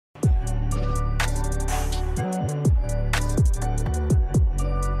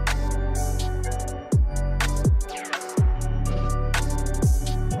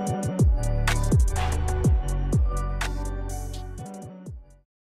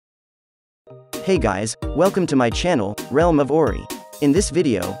Hey guys, welcome to my channel, Realm of Ori. In this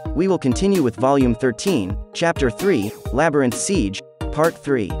video, we will continue with Volume 13, Chapter 3, Labyrinth Siege, Part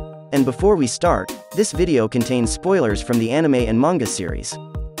 3. And before we start, this video contains spoilers from the anime and manga series.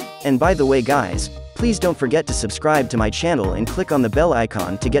 And by the way guys, please don't forget to subscribe to my channel and click on the bell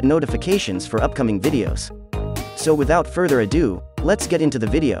icon to get notifications for upcoming videos. So without further ado, let's get into the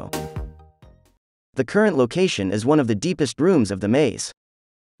video. The current location is one of the deepest rooms of the maze.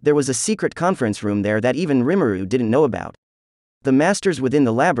 There was a secret conference room there that even Rimuru didn't know about. The masters within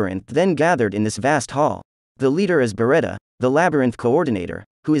the labyrinth then gathered in this vast hall. The leader is Beretta, the labyrinth coordinator,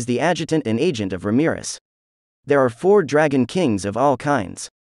 who is the adjutant and agent of Ramirez. There are 4 dragon kings of all kinds.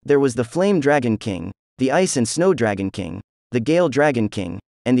 There was the Flame Dragon King, the Ice and Snow Dragon King, the Gale Dragon King,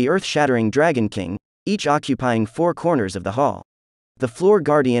 and the Earth-Shattering Dragon King, each occupying 4 corners of the hall. The floor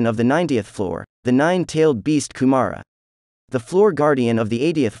guardian of the 90th floor, the 9-tailed beast Kumara. The floor guardian of the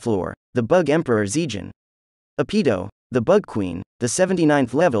 80th floor, the bug emperor Zijin. Apido, the bug queen, the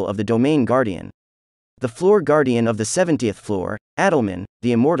 79th level of the domain guardian. The floor guardian of the 70th floor, Adelman,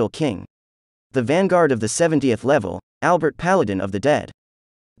 the immortal king. The vanguard of the 70th level, Albert Paladin of the dead.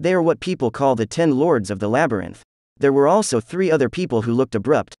 They are what people call the 10 lords of the labyrinth. There were also 3 other people who looked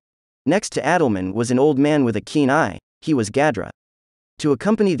abrupt. Next to Adelman was an old man with a keen eye, he was Gadra. To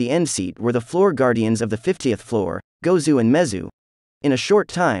accompany the end seat were the floor guardians of the 50th floor, Gozu and Mezu. In a short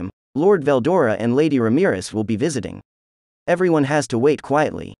time, Lord Veldora and Lady Ramirez will be visiting. Everyone has to wait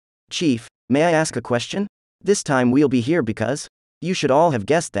quietly. Chief, may I ask a question? This time we'll be here because? You should all have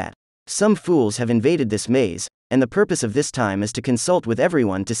guessed that. Some fools have invaded this maze, and the purpose of this time is to consult with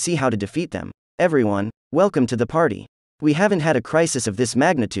everyone to see how to defeat them. Everyone, welcome to the party. We haven't had a crisis of this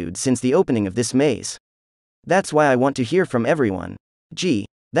magnitude since the opening of this maze. That's why I want to hear from everyone. Gee,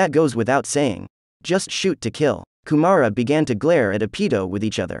 that goes without saying. Just shoot to kill. Kumara began to glare at Apido with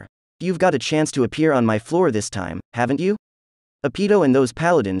each other. You've got a chance to appear on my floor this time, haven't you? Apido and those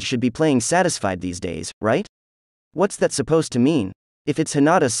paladins should be playing satisfied these days, right? What's that supposed to mean? If it's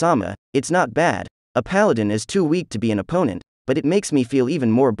Hinata-sama, it's not bad. A paladin is too weak to be an opponent, but it makes me feel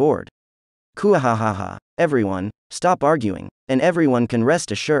even more bored. Kuahahaha. Everyone, stop arguing, and everyone can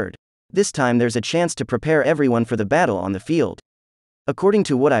rest assured. This time there's a chance to prepare everyone for the battle on the field. According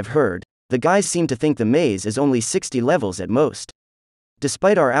to what I've heard, the guys seem to think the maze is only 60 levels at most.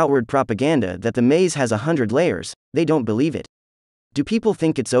 Despite our outward propaganda that the maze has 100 layers, they don't believe it. Do people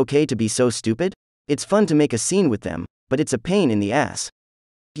think it's okay to be so stupid? It's fun to make a scene with them, but it's a pain in the ass.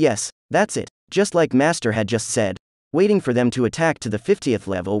 Yes, that's it. Just like Master had just said, waiting for them to attack to the 50th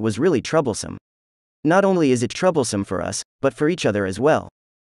level was really troublesome. Not only is it troublesome for us, but for each other as well.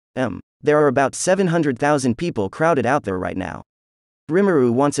 There are about 700,000 people crowded out there right now.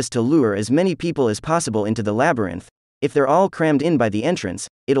 Rimuru wants us to lure as many people as possible into the labyrinth. If they're all crammed in by the entrance,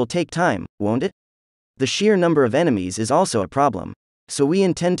 it'll take time, won't it? The sheer number of enemies is also a problem. So we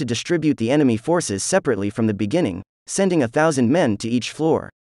intend to distribute the enemy forces separately from the beginning, sending 1,000 men to each floor.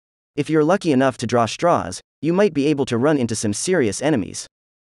 If you're lucky enough to draw straws, you might be able to run into some serious enemies.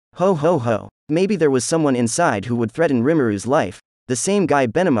 Ho ho ho. Maybe there was someone inside who would threaten Rimuru's life, the same guy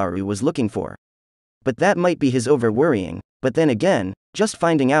Benimaru was looking for. But that might be his over-worrying, but then again, just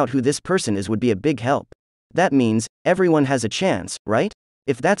finding out who this person is would be a big help. That means, everyone has a chance, right?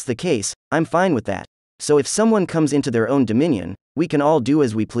 If that's the case, I'm fine with that. So if someone comes into their own dominion, we can all do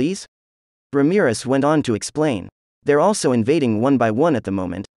as we please? Ramirez went on to explain. They're also invading one by one at the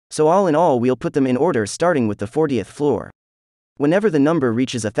moment, so all in all we'll put them in order starting with the 40th floor. Whenever the number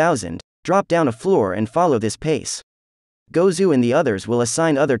reaches 1,000, drop down a floor and follow this pace. Gozu and the others will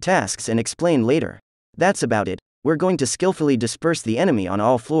assign other tasks and explain later. That's about it. We're going to skillfully disperse the enemy on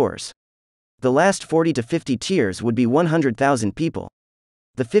all floors. The last 40 to 50 tiers would be 100,000 people.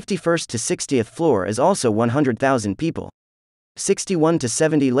 The 51st to 60th floor is also 100,000 people. 61 to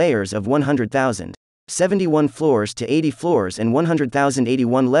 70 layers of 100,000. 71 floors to 80 floors and 100,000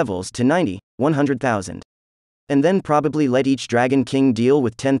 81 levels to 90, 100,000. And then probably let each Dragon King deal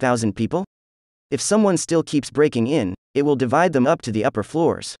with 10,000 people? If someone still keeps breaking in, it will divide them up to the upper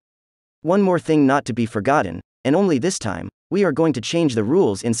floors. One more thing not to be forgotten, and only this time, we are going to change the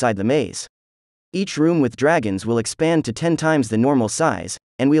rules inside the maze. Each room with dragons will expand to 10 times the normal size,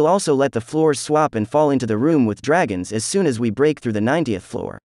 and we'll also let the floors swap and fall into the room with dragons as soon as we break through the 90th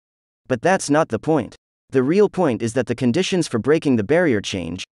floor. But that's not the point. The real point is that the conditions for breaking the barrier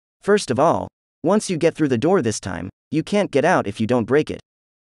change. First of all, once you get through the door this time, you can't get out if you don't break it.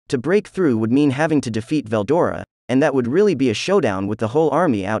 To break through would mean having to defeat Veldora, and that would really be a showdown with the whole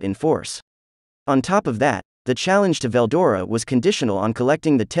army out in force. On top of that, the challenge to Veldora was conditional on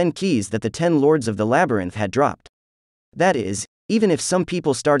collecting the 10 keys that the 10 lords of the labyrinth had dropped. That is, Even if some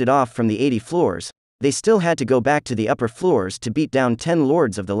people started off from the 80 floors, they still had to go back to the upper floors to beat down 10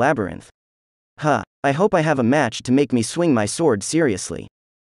 lords of the labyrinth. Huh, I hope I have a match to make me swing my sword seriously.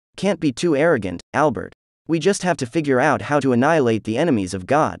 Can't be too arrogant, Albert. We just have to figure out how to annihilate the enemies of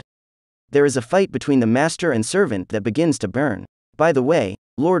God. There is a fight between the master and servant that begins to burn. By the way,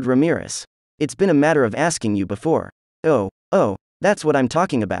 Lord Ramirez. It's been a matter of asking you before. Oh, that's what I'm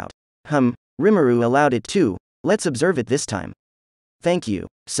talking about. Rimuru allowed it too, let's observe it this time. Thank you.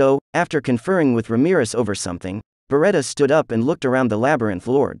 So, after conferring with Ramirez over something, Beretta stood up and looked around the labyrinth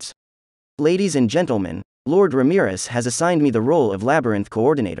lords. Ladies and gentlemen, Lord Ramirez has assigned me the role of labyrinth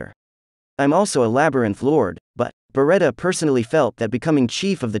coordinator. I'm also a labyrinth lord, but Beretta personally felt that becoming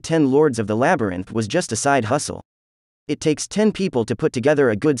chief of the 10 lords of the labyrinth was just a side hustle. It takes 10 people to put together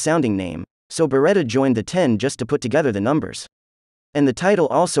a good sounding name, so Beretta joined the 10 just to put together the numbers. And the title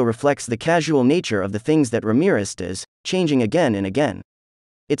also reflects the casual nature of the things that Ramirez does, changing again and again.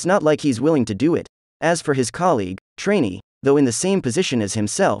 It's not like he's willing to do it. As for his colleague, trainee, though in the same position as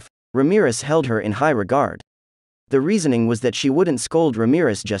himself, Ramirez held her in high regard. The reasoning was that she wouldn't scold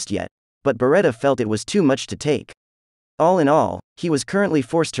Ramirez just yet, but Beretta felt it was too much to take. All in all, he was currently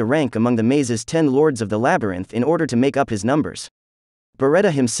forced to rank among the maze's 10 lords of the labyrinth in order to make up his numbers.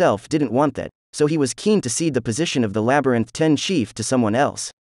 Beretta himself didn't want that, so he was keen to cede the position of the labyrinth 10 chief to someone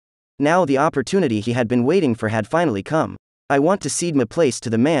else. Now the opportunity he had been waiting for had finally come. I want to cede my place to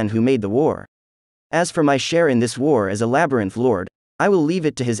the man who made the war. As for my share in this war as a labyrinth lord, I will leave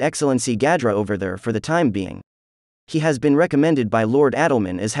it to His Excellency Gadra over there for the time being. He has been recommended by Lord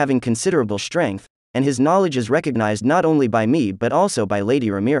Adelman as having considerable strength, and his knowledge is recognized not only by me but also by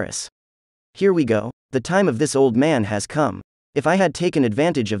Lady Ramirez. Here we go, the time of this old man has come. If I had taken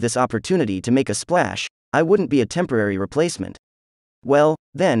advantage of this opportunity to make a splash, I wouldn't be a temporary replacement. Well,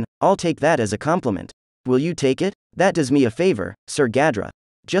 then, I'll take that as a compliment. Will you take it? That does me a favor, Sir Gadra.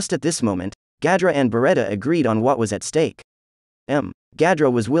 Just at this moment, Gadra and Beretta agreed on what was at stake.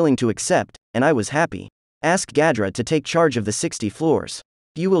 Gadra was willing to accept, and I was happy. Ask Gadra to take charge of the 60 floors.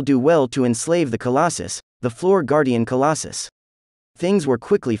 You will do well to enslave the Colossus, the floor guardian Colossus. Things were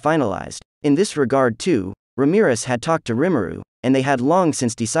quickly finalized. In this regard too, Ramirez had talked to Rimuru, and they had long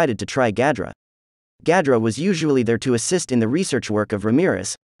since decided to try Gadra. Gadra was usually there to assist in the research work of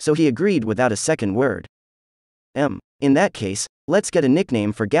Ramirez, so he agreed without a second word. In that case, let's get a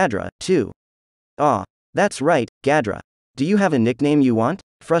nickname for Gadra, too. Ah, that's right, Gadra. Do you have a nickname you want?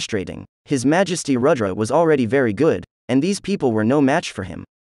 Frustrating. His Majesty Rudra was already very good, and these people were no match for him.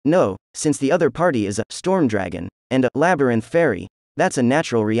 No, since the other party is a storm dragon and a labyrinth fairy, that's a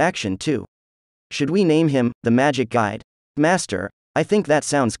natural reaction too. Should we name him the Magic Guide? Master, I think that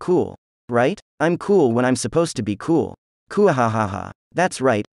sounds cool. Right? I'm cool when I'm supposed to be cool. Kuahahaha. That's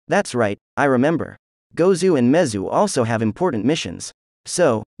right, I remember. Gozu and Mezu also have important missions.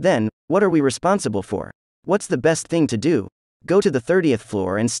 So, then, what are we responsible for? What's the best thing to do? Go to the 30th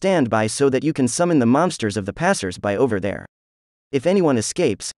floor and stand by so that you can summon the monsters of the passers-by over there. If anyone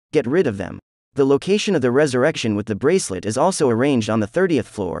escapes, get rid of them. The location of the resurrection with the bracelet is also arranged on the 30th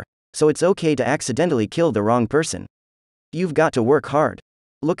floor, so it's okay to accidentally kill the wrong person. You've got to work hard.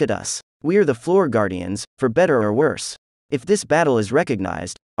 Look at us. We're the floor guardians, for better or worse. If this battle is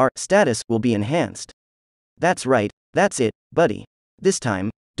recognized, our status will be enhanced. That's right, that's it, buddy. This time,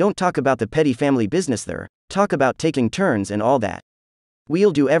 don't talk about the petty family business there, talk about taking turns and all that.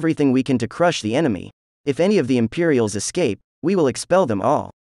 We'll do everything we can to crush the enemy. If any of the Imperials escape, we will expel them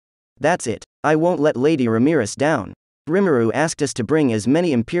all. That's it. I won't let Lady Ramirez down. Rimuru asked us to bring as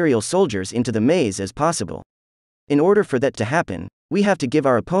many Imperial soldiers into the maze as possible. In order for that to happen, we have to give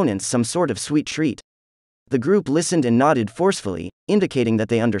our opponents some sort of sweet treat. The group listened and nodded forcefully, indicating that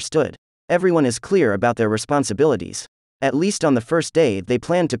they understood. Everyone is clear about their responsibilities. At least on the first day they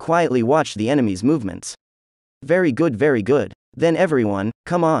planned to quietly watch the enemy's movements. Very good, very good. Then everyone,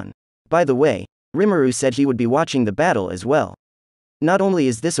 come on. By the way, Rimuru said he would be watching the battle as well. Not only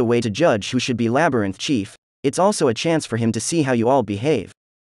is this a way to judge who should be Labyrinth Chief, it's also a chance for him to see how you all behave.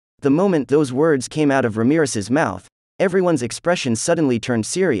 The moment those words came out of Ramirez's mouth, everyone's expression suddenly turned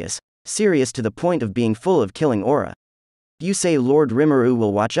serious to the point of being full of killing aura. You say Lord Rimuru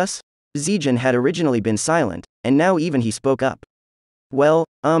will watch us? Zijin had originally been silent, and now even he spoke up. Well,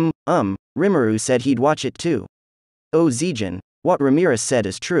 Rimuru said he'd watch it too. Oh Zijin, what Ramirez said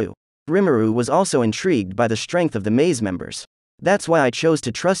is true. Rimuru was also intrigued by the strength of the maze members. That's why I chose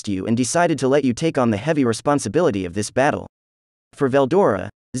to trust you and decided to let you take on the heavy responsibility of this battle. For Veldora,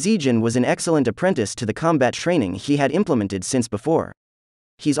 Zijin was an excellent apprentice to the combat training he had implemented since before.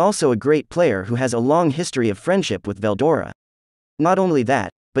 He's also a great player who has a long history of friendship with Veldora. Not only that,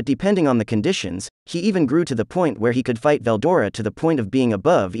 but depending on the conditions, he even grew to the point where he could fight Veldora to the point of being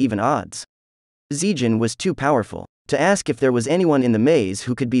above even odds. Zijin was too powerful. To ask if there was anyone in the maze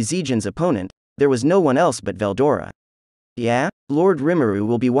who could be Zijin's opponent, there was no one else but Veldora. Yeah? Lord Rimuru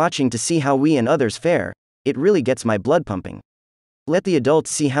will be watching to see how we and others fare. It really gets my blood pumping. Let the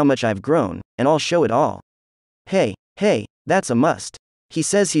adults see how much I've grown, and I'll show it all. Hey, that's a must. He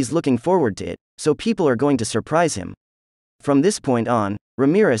says he's looking forward to it, so people are going to surprise him. From this point on,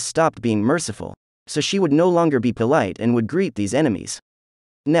 Ramirez stopped being merciful, so she would no longer be polite and would greet these enemies.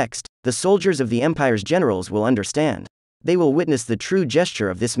 Next, the soldiers of the Empire's generals will understand. They will witness the true gesture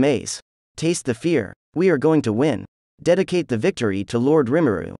of this maze. Taste the fear. We are going to win. Dedicate the victory to Lord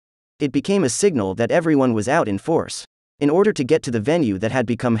Rimuru. It became a signal that everyone was out in force. In order to get to the venue that had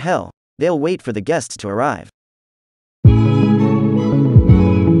become hell, they'll wait for the guests to arrive.